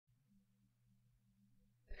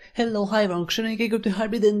Hello, hi everyone, ALL the Cryptic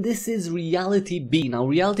Hybrid, and this is Reality B. Now,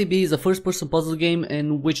 Reality B is a first-person puzzle game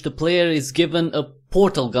in which the player is given a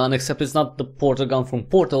portal gun, except it's not the portal gun from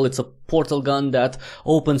Portal, it's a portal gun that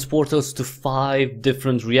opens portals to 5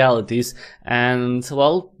 different realities, and,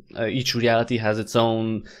 well, each reality has its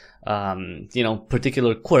own,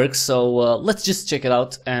 particular quirks, so let's just check it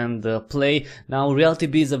out and play. Now, Reality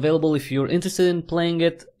B is available if you're interested in playing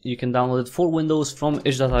it. You can download it for Windows from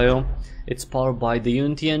itch.io. It's powered by the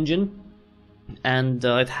Unity engine, and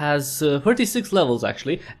it has 36 levels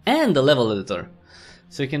actually, and a level editor.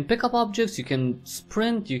 So you can pick up objects, you can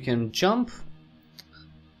sprint, you can jump,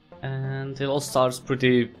 and it all starts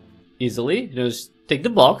pretty easily. You just take the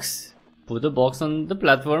box, put the box on the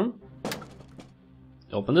platform,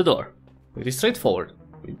 open the door. Pretty straightforward.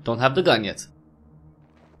 We don't have the gun yet.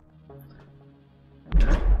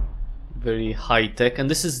 Very high tech, and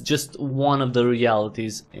this is just one of the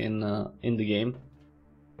realities in the game.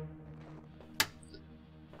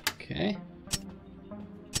 Okay.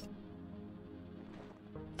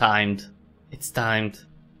 Timed. It's timed.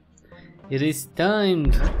 It is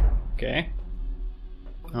timed. Okay.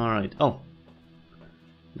 All right. Oh,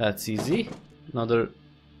 that's easy. Another.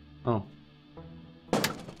 Oh.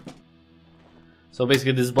 So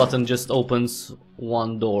basically, this button just opens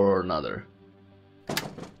one door or another.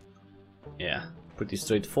 Yeah, pretty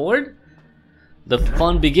straightforward. The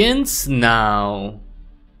fun begins now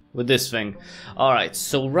with this thing. Alright,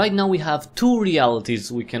 so right now we have 2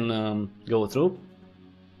 realities we can go through.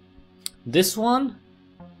 This one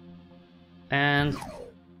and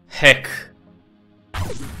heck.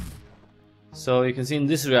 So you can see in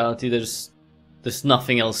this reality there's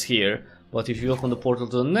nothing else here. But if you open the portal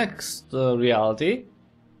to the next reality,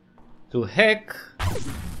 to heck,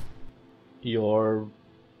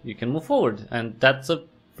 you can move forward, and that's a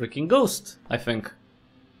freaking ghost, I think.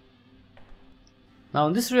 Now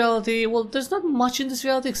in this reality, well, there's not much in this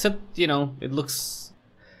reality except, you know,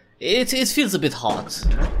 it feels a bit hot.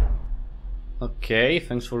 Okay,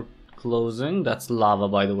 thanks for closing. That's lava,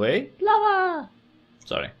 by the way. Lava!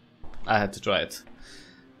 Sorry, I had to try it.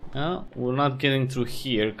 We're not getting through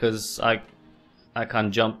here because I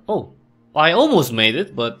can't jump. Oh, I almost made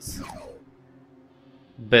it, but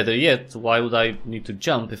better yet, why would I need to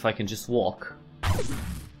jump if I can just walk?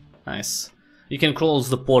 Nice. You can close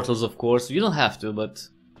the portals, of course. You don't have to, but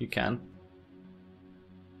you can.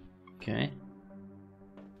 Okay.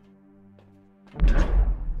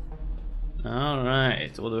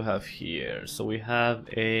 Alright, what do we have here? So we have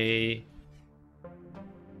a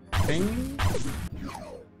thing.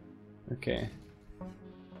 Okay.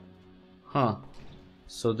 Huh.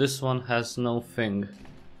 So this one has no thing.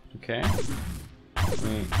 Okay.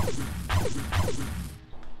 Wait.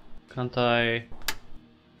 Can't I?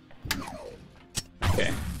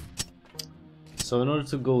 Okay. So in order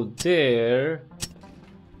to go there...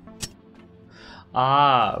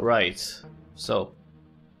 Ah, right. So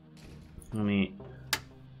let me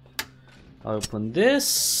open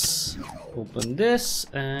this,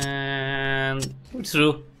 and we're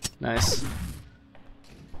through. Nice.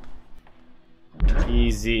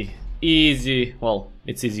 Easy. Easy. Well,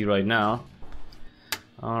 it's easy right now.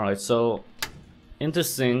 Alright, so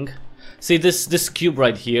interesting. See this cube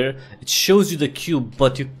right here, it shows you the cube,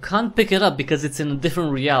 but you can't pick it up because it's in a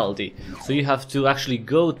different reality. So you have to actually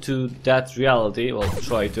go to that reality. Well,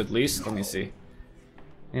 try to at least. Let me see.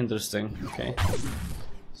 Interesting. Okay.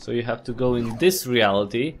 So you have to go in this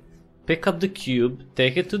reality, pick up the cube,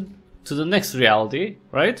 take it to the next reality,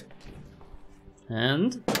 right?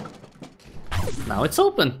 And now it's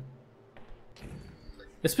open.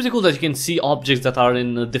 It's pretty cool that you can see objects that are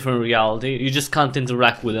in a different reality. You just can't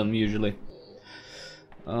interact with them usually.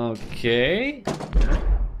 Okay.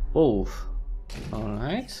 Oh.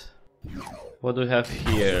 Alright. What do we have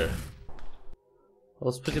here? Well,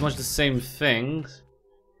 it's pretty much the same thing.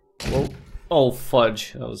 Whoa. Oh,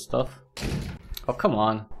 fudge. That was tough. Oh, come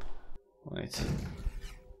on. Wait.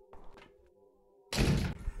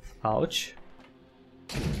 Ouch.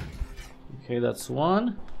 Okay, that's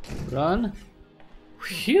one. Run.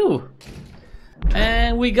 Phew.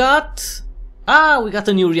 And we got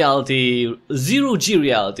a new reality, 0G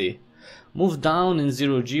reality. Move down in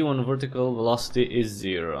 0G when vertical velocity is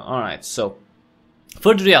 0. Alright, so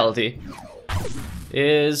third reality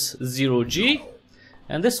is 0G,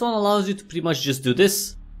 and this one allows you to pretty much just do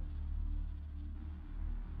this.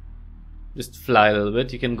 Just fly a little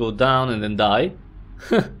bit. You can go down and then die.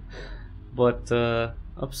 But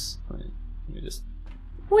oops. Let me just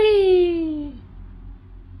whee.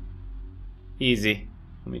 Easy.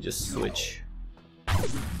 Let me just switch.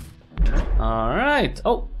 Alright.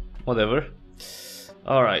 Oh, whatever.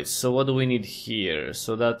 Alright, so what do we need here?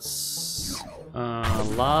 So that's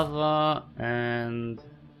lava and...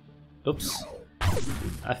 Oops.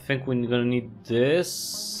 I think we're gonna need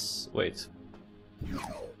this. Wait.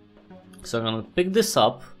 So I'm gonna pick this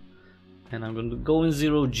up and I'm going to go in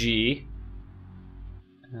 0G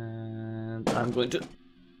and I'm going to...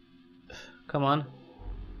 Come on.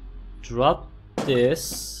 Drop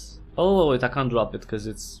this. Oh wait, I can't drop it because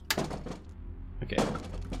it's... Okay.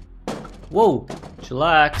 Whoa!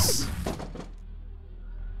 Chillax.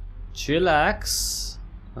 Chillax.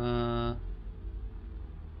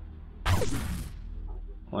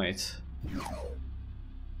 Wait.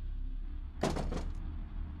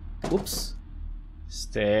 Oops.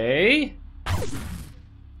 Stay.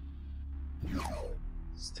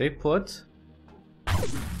 Stay put.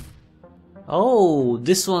 Oh,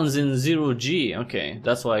 this one's in 0G. Okay,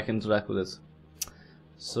 that's why I can interact with it.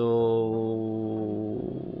 So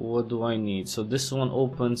what do I need? So this one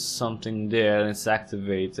opens something there and it's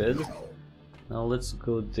activated. Now let's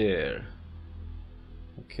go there.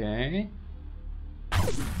 Okay.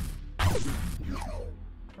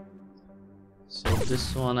 So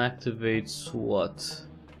this one activates what?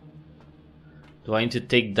 Do I need to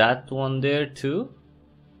take that one there too?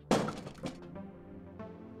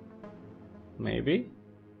 Maybe?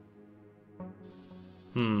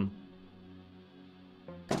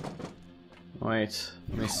 Wait,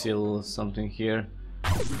 let me see a little something here.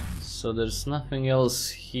 So there's nothing else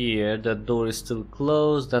here. That door is still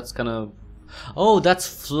closed. That's kind of... Oh, that's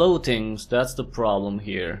floating. So that's the problem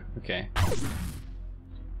here. Okay.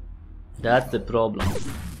 That's the problem.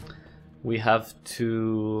 We have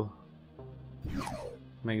to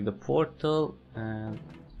make the portal and...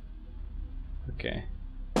 Okay.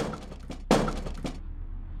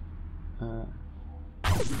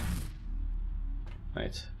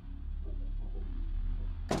 Right.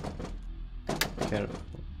 Careful.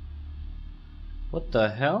 What the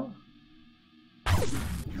hell?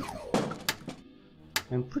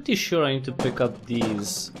 I'm pretty sure I need to pick up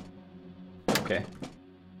these. Okay.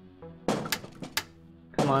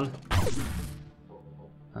 Come on.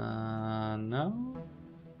 No?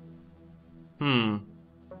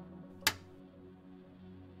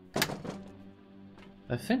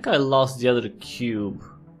 I think I lost the other cube.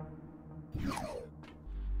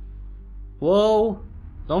 Whoa!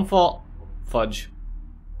 Don't fall. Fudge.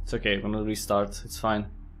 It's okay, I'm gonna restart. It's fine.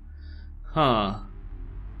 Huh.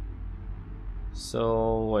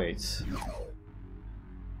 So, wait.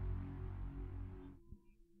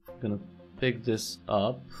 I'm gonna pick this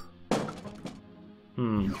up.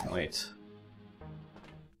 Wait.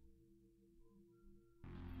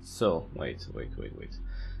 So, wait.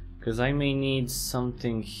 Because I may need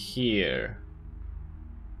something here.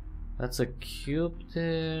 That's a cube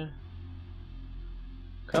there.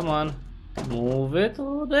 Come on. Move it a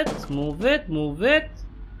little bit. Move it.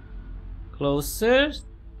 Closer.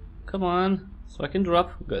 Come on. So I can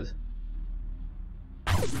drop. Good.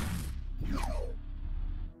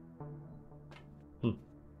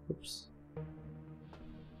 Oops.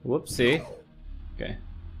 Whoopsie. Okay.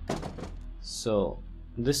 So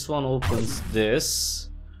this one opens this.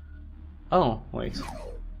 Oh, wait.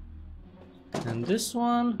 And this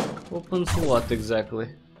one opens what exactly?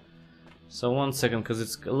 So 1 second, because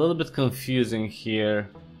it's a little bit confusing here.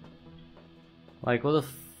 Like, what the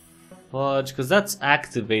fudge? Because that's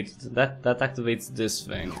activated. That activates this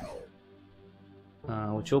thing.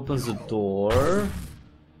 Which opens the door.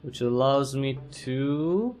 Which allows me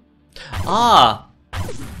to... Ah!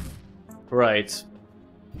 Right.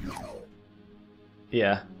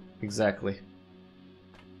 Yeah, exactly.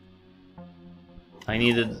 I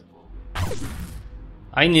needed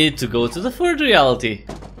to go to the third reality.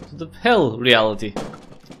 To the hell reality.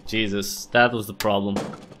 Jesus, that was the problem.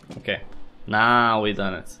 Okay. Now we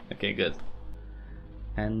done it. Okay, good.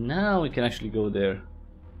 And now we can actually go there.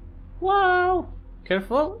 Wow!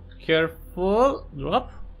 Careful, careful.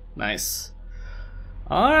 Drop. Nice.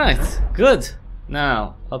 Alright, good.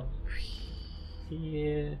 Now, up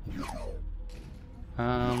here.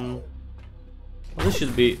 Well, this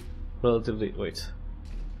should be relatively... Wait.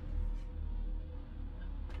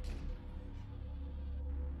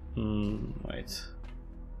 Wait.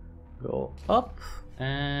 Go up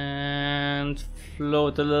and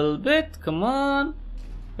float a little bit. Come on.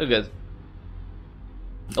 We're good.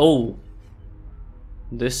 Oh,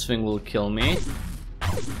 this thing will kill me.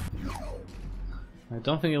 I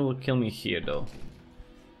don't think it will kill me here though.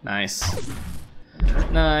 Nice.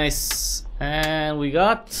 Nice. And we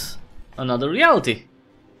got another reality.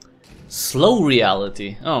 Slow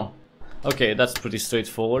reality. Oh. Okay, that's pretty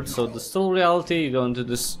straightforward. So the slow reality, you go into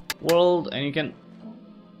this world and you can...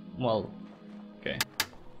 Well, okay.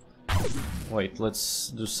 Wait, let's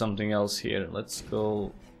do something else here. Let's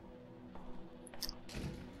go...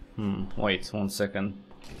 wait 1 second.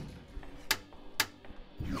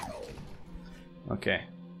 Okay.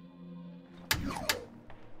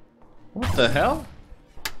 What the hell?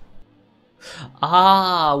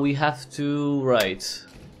 Ah, we have to...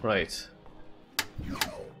 Right.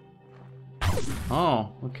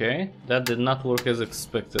 Oh, okay. That did not work as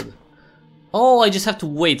expected. Oh, I just have to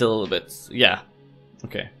wait a little bit. Yeah.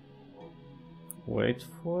 Okay. Wait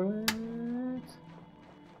for it.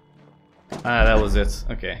 Ah, that was it.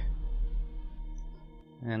 Okay.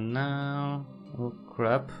 And now... Oh,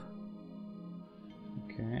 crap.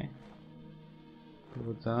 Okay.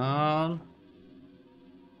 Go down.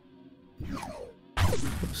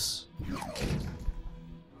 Oops.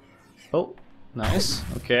 Oh, nice.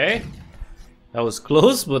 Okay. That was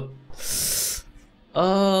close, but...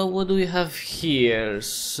 what do we have here?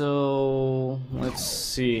 So... let's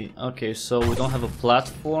see. Okay, so we don't have a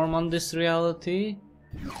platform on this reality.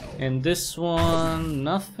 And this one,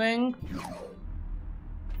 nothing.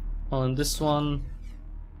 Well, in this one...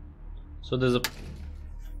 So there's a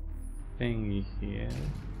thingy here.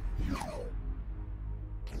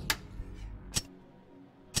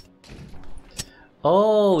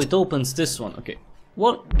 Oh, it opens this one. Okay.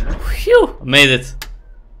 What? Phew! Made it.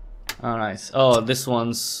 Alright. Oh, this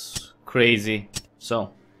one's crazy.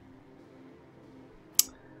 So.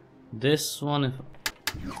 This one... If...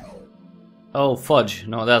 Oh, fudge.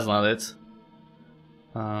 No, that's not it.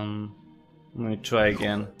 Let me try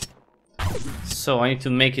again. So, I need to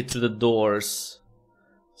make it to the doors.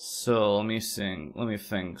 So, let me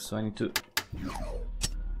think. So, I need to...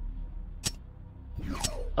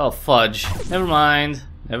 Oh, fudge. Never mind.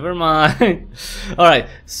 Alright,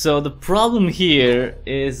 so the problem here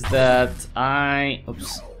is that I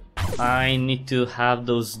need to have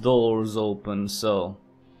those doors open, so...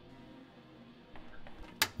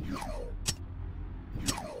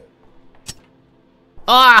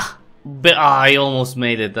 Ah! But I almost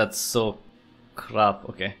made it. That's so crap.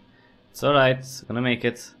 Okay. It's alright. Gonna make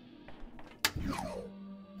it.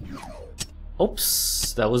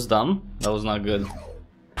 Oops. That was dumb. That was not good.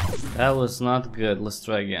 That was not good. Let's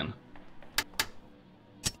try again.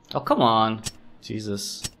 Oh, come on.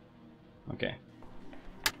 Jesus. Okay.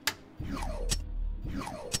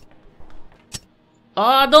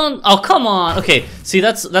 Don't. Oh, come on. Okay. See,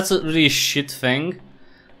 that's a really shit thing.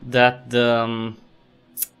 That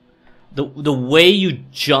the way you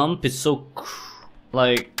jump is so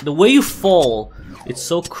like the way you fall. It's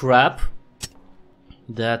so crap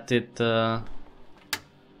that it.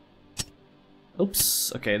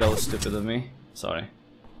 Oops. Okay, that was stupid of me. Sorry.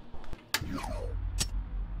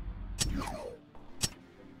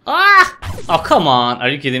 Ah! Oh, come on. Are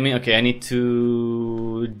you kidding me? Okay, I need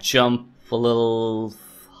to jump a little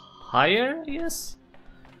higher, I guess?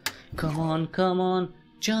 Come on, come on.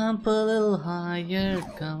 Jump a little higher.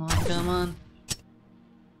 Come on, come on.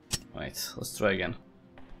 Wait, let's try again.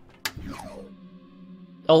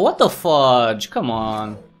 Oh, what the fudge? Come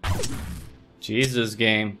on. Jesus,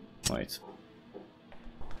 game. Wait.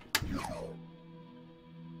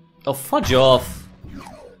 Oh, fudge off.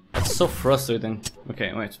 That's so frustrating.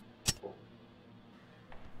 Okay, wait.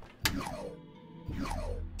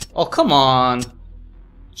 Oh, come on.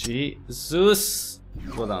 Jesus.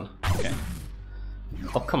 Go down. Okay.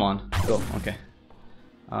 Oh, come on. Go. Okay.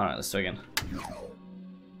 Alright, let's try again.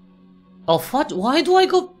 Oh, fudge. Why do I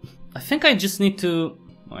go? I think I just need to...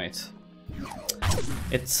 Wait.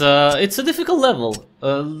 It's a difficult level.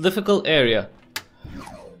 A difficult area.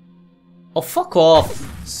 Oh, fuck off.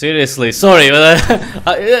 Seriously, sorry, but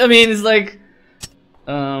I mean, it's like...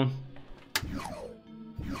 Oh,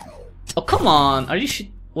 come on. Are you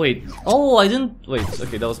Wait. Oh, I didn't... Wait,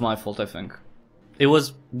 okay, that was my fault, I think. It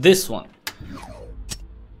was this one.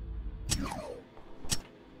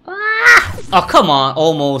 Ah! Oh, come on.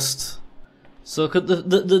 Almost. So,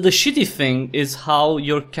 the shitty thing is how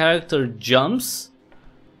your character jumps.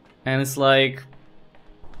 And it's like...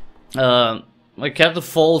 my character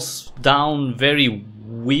falls down very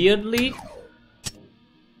weirdly.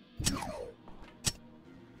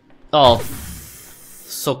 Oh,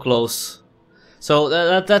 so close. So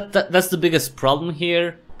that's the biggest problem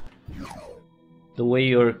here. The way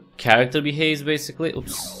your character behaves, basically.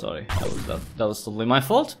 Oops, sorry, that was totally my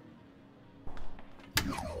fault.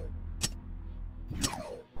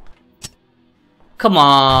 Come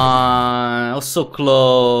on! Oh, so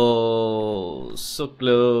close, so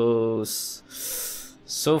close,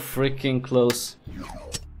 so freaking close.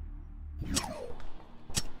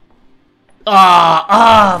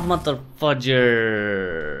 Mother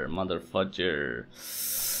fudger,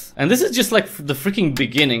 And this is just like the freaking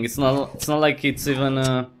beginning. It's not like it's even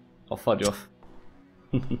oh, fudge off.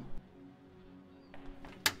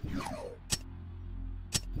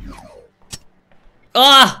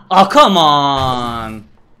 Ah! Oh, come on!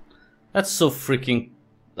 That's so freaking...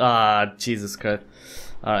 Ah, Jesus Christ.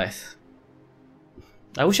 Alright.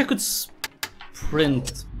 I wish I could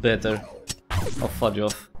sprint better. Oh, fudge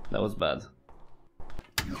off. That was bad.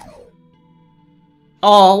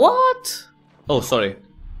 Oh, what? Oh, sorry.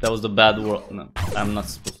 That was the bad world. No, I'm not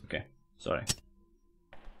supposed to. Okay, sorry.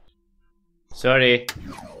 Sorry.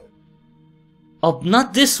 Oh,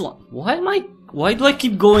 not this one. Why do I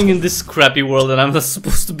keep going in this crappy world that I'm not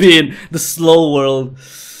supposed to be in? The slow world.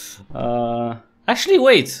 Actually,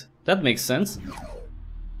 wait. That makes sense.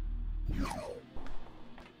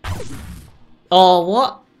 Oh,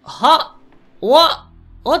 what? Huh? What?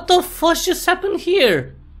 What the fuck just happened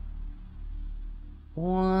here?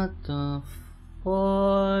 What the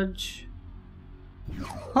fudge?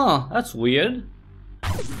 Huh, that's weird.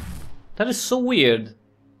 That is so weird.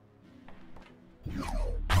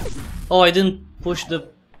 Oh, I didn't push the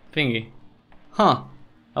thingy. Huh.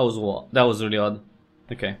 That was really odd.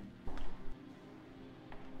 Okay.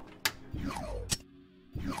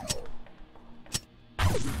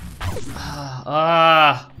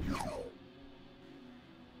 Ah.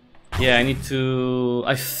 Yeah,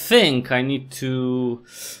 I think I need to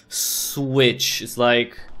switch. It's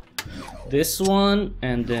like this one,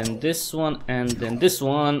 and then this one, and then this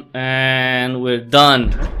one, and we're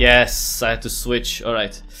done. Yes, I had to switch.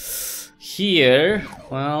 Alright. Here,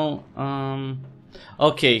 well,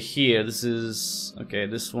 okay, here, this is, okay,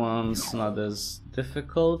 this one's not as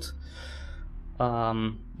difficult.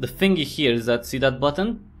 The thingy here is that, see that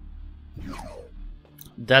button?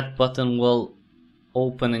 That button will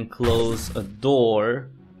open and close a door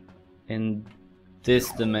in this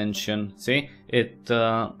dimension. See it,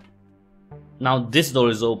 now this door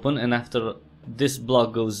is open, and after this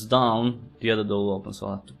block goes down, the other door will open. So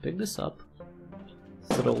I'll have to pick this up,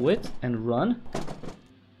 throw it, and run.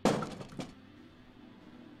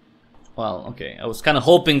 Well, okay, I was kind of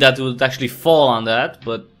hoping that it would actually fall on that,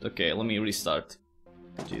 but okay, let me restart.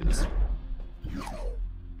 Jesus,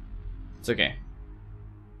 it's okay.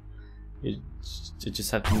 You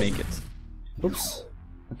just have to make it. Oops.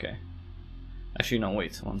 Okay. Actually, no,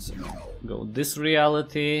 wait one second. Go this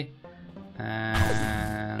reality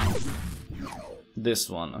and this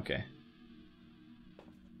one. Okay.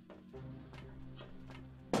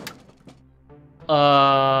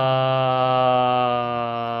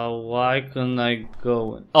 Why couldn't I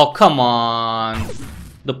go? Oh, come on.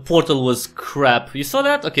 The portal was crap. You saw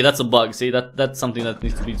that? Okay, that's a bug. See, that's something that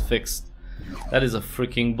needs to be fixed. That is a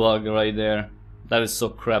freaking bug right there. That is so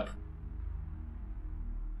crap.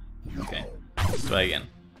 Okay, let's try again.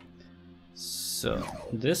 So,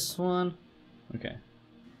 this one. Okay.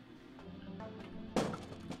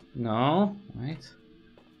 No, right.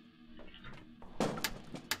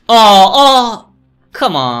 Oh,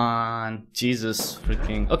 come on. Jesus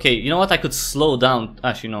freaking. Okay, you know what? I could slow down.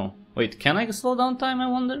 Actually, no. Wait, can I slow down time, I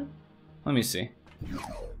wonder? Let me see.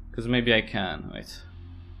 Because maybe I can. Wait.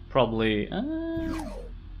 Probably.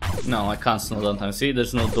 No, I can't slow down time. See,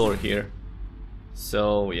 there's no door here.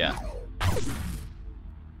 So, yeah.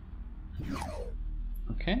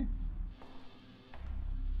 Okay.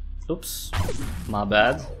 Oops. My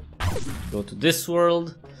bad. Go to this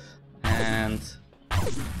world. And.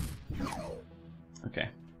 Okay.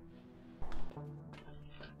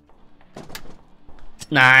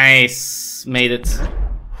 Nice! Made it.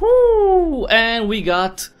 Whoo! And we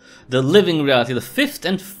got the living reality, the fifth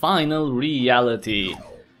and final reality.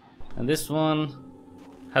 And this one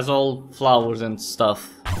has all flowers and stuff.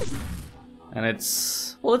 And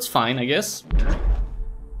it's... well, it's fine, I guess.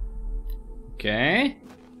 Okay.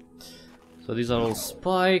 So these are all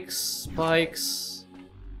spikes.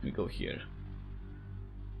 Let me go here.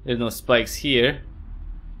 There's no spikes here.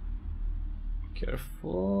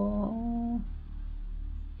 Careful.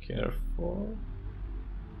 Careful.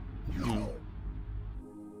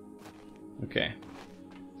 Okay.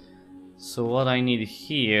 So what I need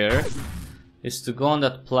here is to go on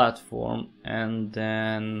that platform and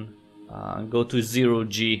then go to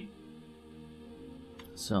 0G.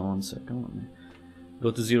 So 1 second, let me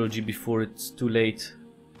go to 0G before it's too late.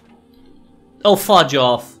 Oh, fudge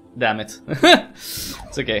off! Damn it.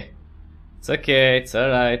 It's okay. It's okay, it's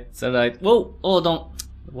alright, it's alright. Whoa! Oh, don't.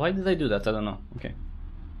 Why did I do that? I don't know. Okay.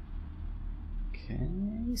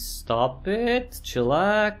 Okay, stop it.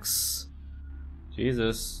 Chillax.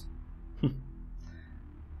 Jesus.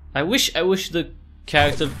 I wish the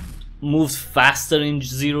character moved faster in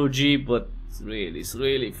 0G, but It's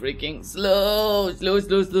really freaking slow.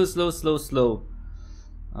 Slow.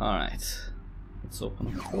 Alright. Let's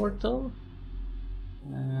open a portal.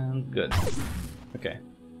 And good. Okay.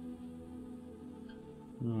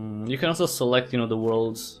 You can also select, you know, the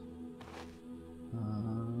worlds.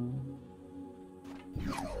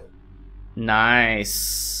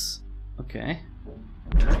 Nice. Okay.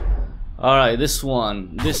 Alright, this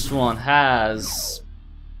one has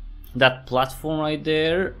that platform right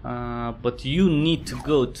there, but you need to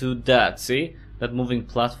go to that, see? That moving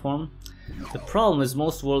platform. The problem is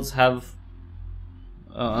most worlds have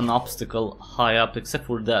an obstacle high up, except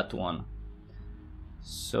for that one.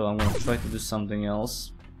 So I'm gonna try to do something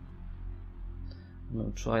else. I'm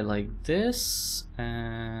gonna try like this,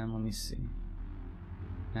 and let me see.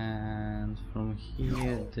 And from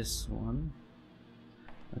here, this one.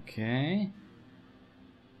 Okay.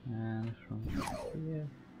 And from here.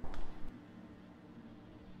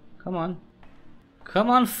 Come on. Come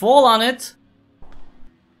on, fall on it!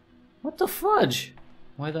 What the fudge?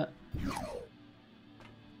 Why that?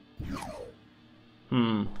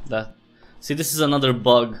 That. See, this is another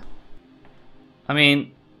bug. I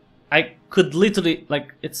mean, I could literally,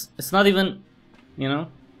 like, it's not even, you know?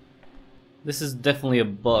 This is definitely a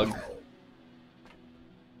bug.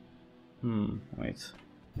 Wait.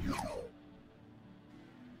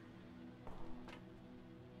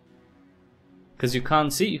 Because you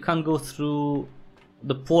can't see, you can't go through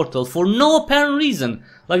the portal for no apparent reason.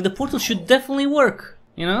 Like, the portal should definitely work,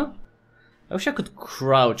 you know? I wish I could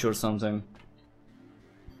crouch or something.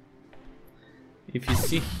 If you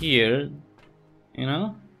see here, you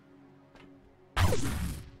know?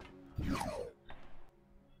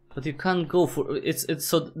 But you can't go for it's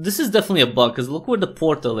so this is definitely a bug, because look where the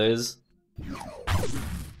portal is.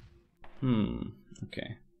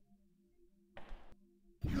 Okay.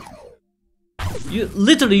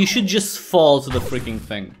 You should just fall to the freaking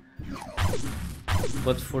thing.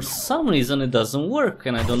 But for some reason it doesn't work,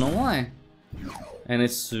 and I don't know why. And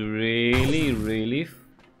it's really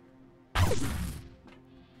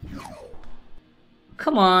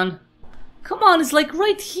Come on. Come on, it's like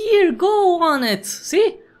right here. Go on it.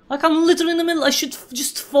 See? Like I'm literally in the middle. I should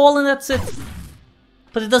just fall and that's it.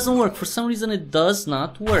 But it doesn't work. For some reason it does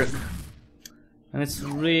not work. And it's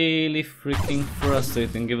really freaking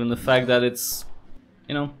frustrating given the fact that it's,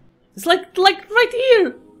 you know, it's like right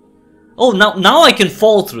here. Oh, now I can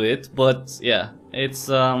fall through it, but yeah, it's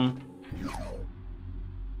a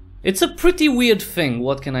pretty weird thing,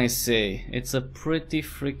 what can I say? It's a pretty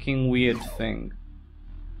freaking weird thing.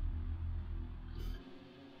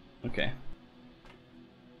 Okay.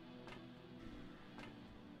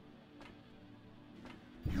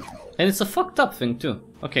 And it's a fucked up thing too.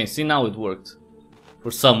 Okay, see, now it worked.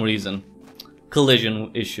 For some reason.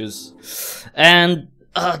 Collision issues. And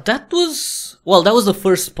that was the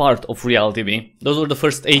first part of Reality B. Those were the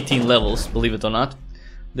first 18 levels, believe it or not.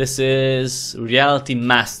 This is Reality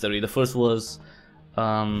Mastery. The first was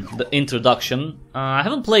the introduction. I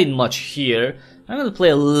haven't played much here. I'm going to play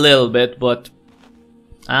a little bit, but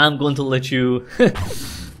I'm going to let you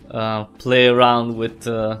play around with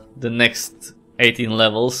the next 18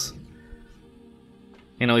 levels.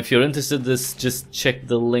 You know, if you're interested, just check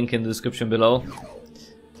the link in the description below.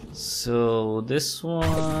 So this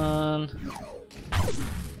one,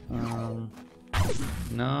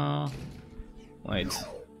 no, wait,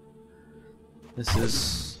 this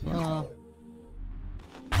is,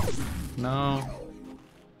 no,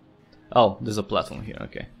 oh, there's a platform here,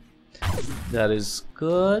 okay, that is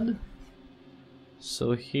good.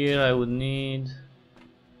 So here I would need,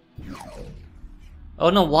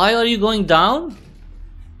 oh no, why are you going down?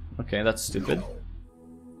 Okay, that's stupid.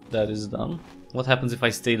 That is dumb. What happens if I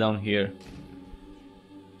stay down here?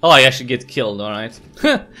 Oh, I actually get killed, alright.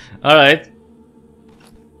 Alright.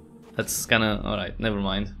 That's kinda... alright, never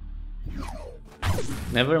mind.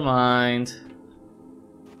 Never mind.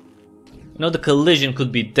 You know, the collision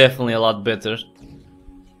could be definitely a lot better.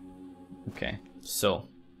 Okay, so...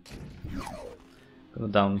 go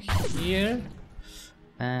down here.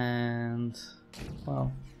 And...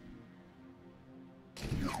 well...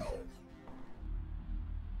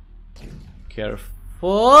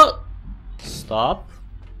 careful. Stop.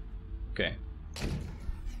 Okay.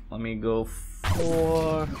 Let me go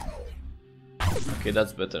for... okay,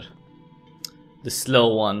 that's better. The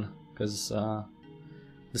slow one, because the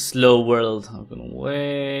slow world. I'm gonna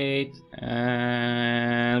wait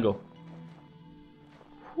and go.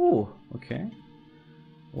 Whew, okay.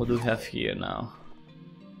 What do we have here now?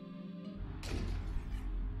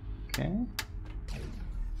 Okay.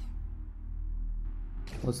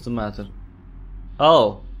 What's the matter?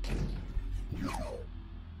 Oh.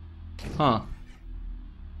 Huh.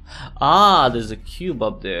 Ah, there's a cube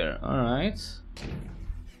up there. Alright.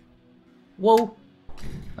 Whoa.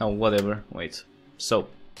 Oh, whatever. Wait. So.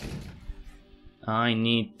 I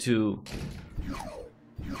need to...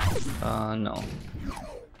 no.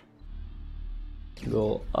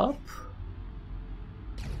 Go up.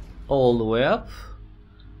 All the way up.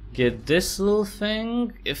 Get this little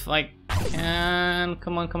thing. If I can...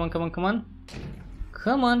 Come on, come on, come on, come on.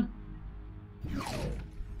 Come on.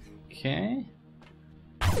 Okay.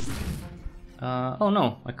 Oh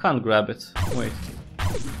no, I can't grab it. Wait.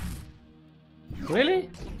 Really?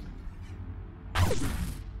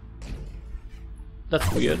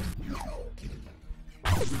 That's weird.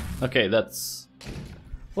 Okay, that's...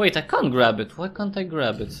 Wait, I can't grab it. Why can't I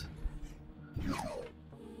grab it?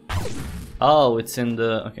 Oh, it's in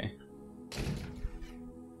the... Okay.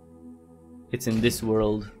 It's in this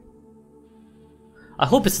world. I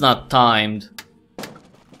hope it's not timed.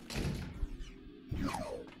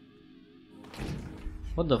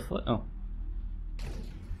 What the fuck? Oh.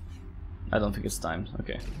 I don't think it's timed.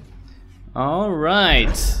 Okay.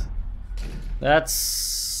 Alright.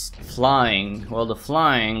 That's flying. Well, the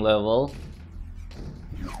flying level.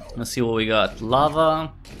 Let's see what we got.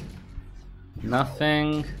 Lava.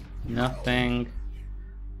 Nothing. Nothing.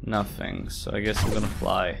 Nothing. So I guess we're gonna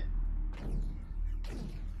fly.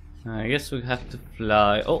 I guess we have to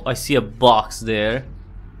fly. Oh, I see a box there.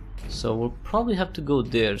 So we'll probably have to go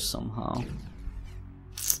there somehow.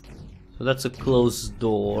 So that's a closed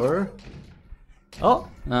door. Oh,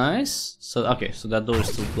 nice. So okay, so that door is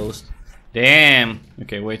still closed. Damn.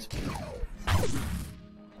 Okay, wait.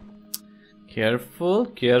 Careful,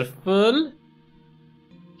 careful.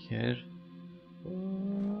 Careful.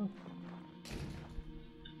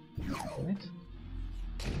 Wait.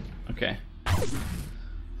 Okay.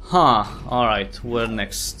 Huh, alright, where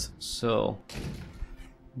next? So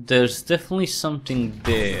there's definitely something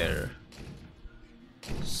there.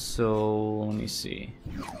 So let me see.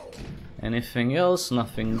 Anything else?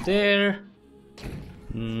 Nothing there.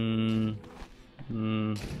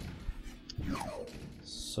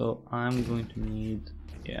 So I'm going to need,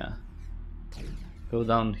 yeah, go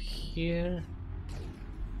down here.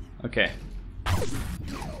 Okay.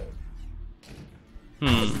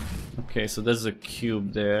 Okay, so there's a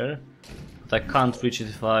cube there, but I can't reach it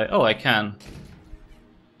if I... Oh, I can.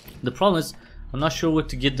 The problem is, I'm not sure where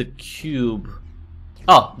to get the cube.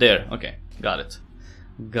 Oh, there. Okay, got it.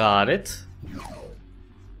 Got it.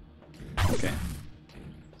 Okay.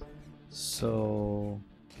 So...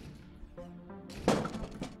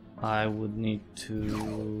 I would need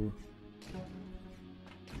to...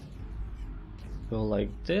 go like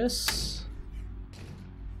this.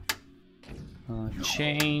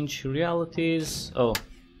 Change realities. Oh.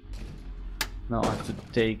 Now I have to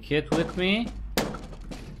take it with me.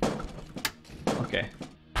 Okay.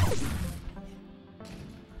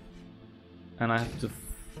 And I have to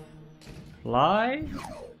fly,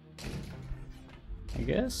 I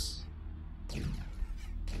guess.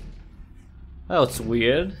 Oh, it's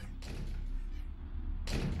weird.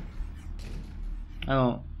 I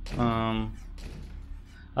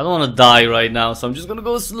don't want to die right now, so I'm just gonna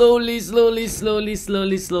go slowly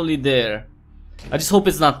there. I just hope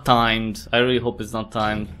it's not timed. I really hope it's not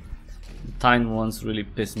timed. The timed ones really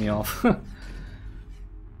piss me off.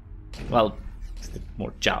 Well, it's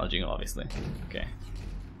more challenging, obviously. Okay.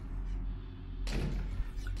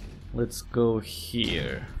 Let's go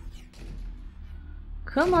here.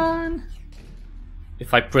 Come on!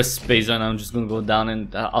 If I press space right now, I'm just gonna go down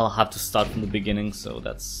and I'll have to start from the beginning, so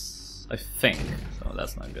that's... I think. So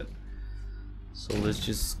that's not good. So let's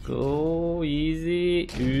just go easy,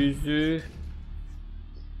 easy.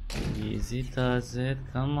 Easy does it,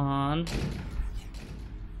 come on.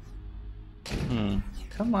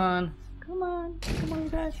 Come on. Come on. Come on,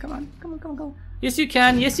 guys. Come on. Come on, come on, come on. Yes, you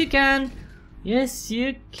can. Yes, you can. Yes,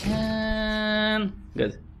 you can.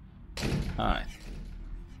 Good. Alright.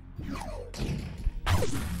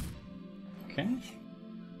 Okay.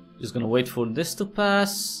 Just gonna wait for this to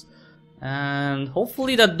pass. And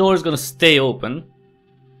hopefully that door is gonna stay open.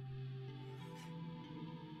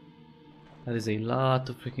 That is a lot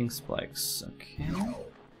of freaking spikes. Okay.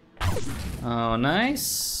 Oh,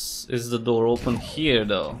 nice. Is the door open here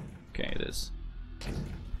though? Okay, it is.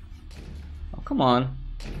 Oh, come on.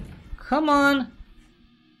 Come on.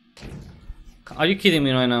 Are you kidding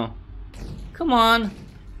me right now? Come on.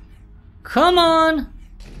 Come on.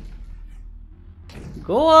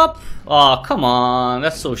 Go up. Oh, come on.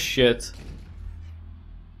 That's so shit.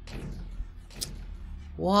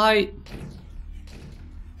 Why?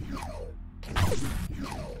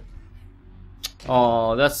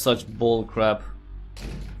 Oh, that's such bull crap.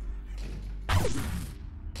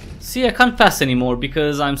 See, I can't pass anymore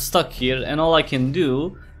because I'm stuck here, and all I can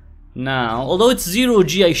do now, although it's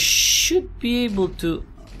 0G, I should be able to...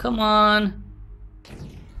 Come on.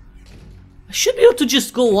 I should be able to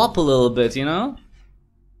just go up a little bit, you know?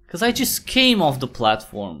 Because I just came off the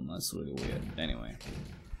platform. That's really weird.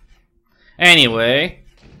 Anyway,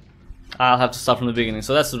 I'll have to start from the beginning.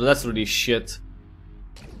 So that's really shit.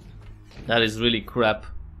 That is really crap.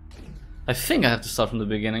 I think I have to start from the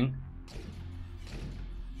beginning.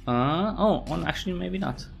 Oh, well, actually maybe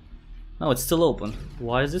not. No, it's still open.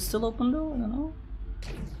 Why is it still open though? I don't know.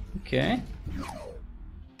 Okay.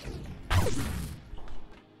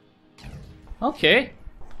 Okay.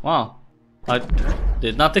 Wow. I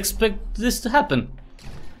did not expect this to happen.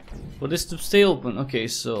 For this to stay open. Okay,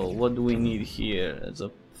 so what do we need here? There's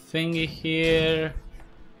a thingy here.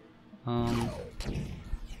 No.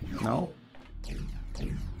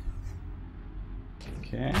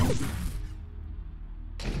 Okay.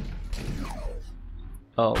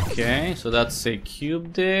 Okay, so that's a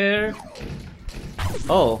cube there.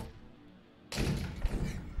 Oh.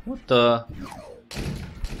 What the?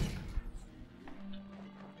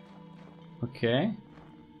 Okay.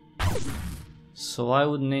 So I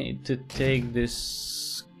would need to take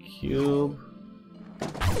this cube.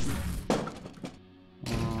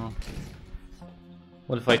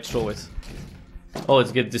 What if I throw it? Oh,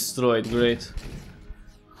 it gets destroyed, great.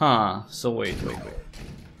 Huh, so wait.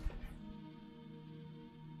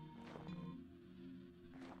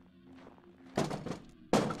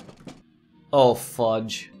 Oh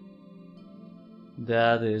fudge.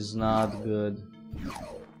 That is not good.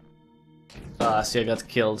 Ah, see, I got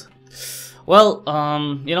killed. Well,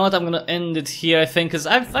 you know what, I'm gonna end it here, I think, because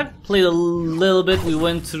I've played a little bit. We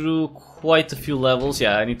went through quite a few levels.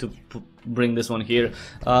 Yeah, I need to bring this one here.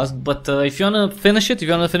 But if you wanna finish it, if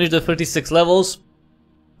you wanna finish the 36 levels,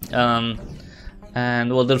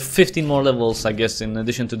 and well, there are 15 more levels, I guess, in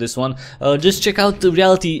addition to this one. Just check out the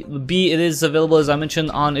Reality B. It is available, as I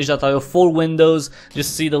mentioned, on itch.io for Windows.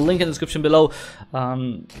 Just see the link in the description below.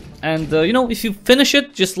 You know, if you finish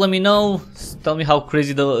it, just let me know. Tell me how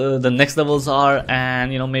crazy the next levels are,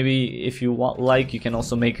 and you know, maybe if you want, you can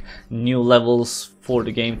also make new levels for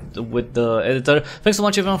the game with the editor. Thanks so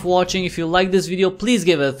much everyone for watching. If you like this video, please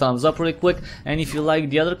give it a thumbs up really quick, and if you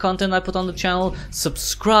like the other content I put on the channel,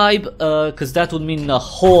 subscribe, because that would mean a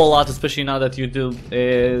whole lot, especially now that YouTube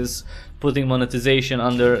is putting monetization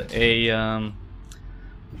under a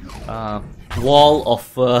wall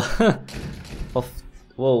of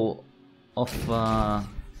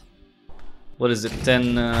what is it,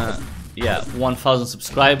 1,000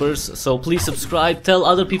 subscribers. So please subscribe, tell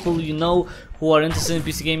other people you know who are interested in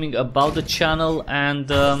PC gaming about the channel, and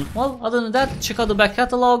well, other than that, check out the back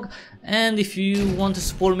catalog. And if you want to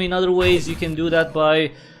support me in other ways, you can do that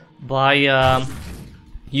by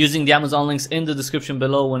using the Amazon links in the description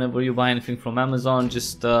below. Whenever you buy anything from Amazon,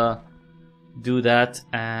 just do that,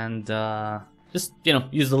 and just, you know,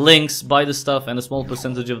 use the links, buy the stuff, and a small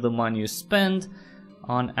percentage of the money you spend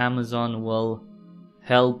on Amazon will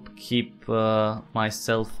help keep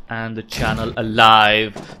myself and the channel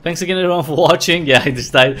alive. Thanks again everyone for watching. Yeah, I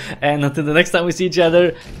just died. And until the next time we see each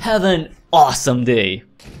other, have an awesome day.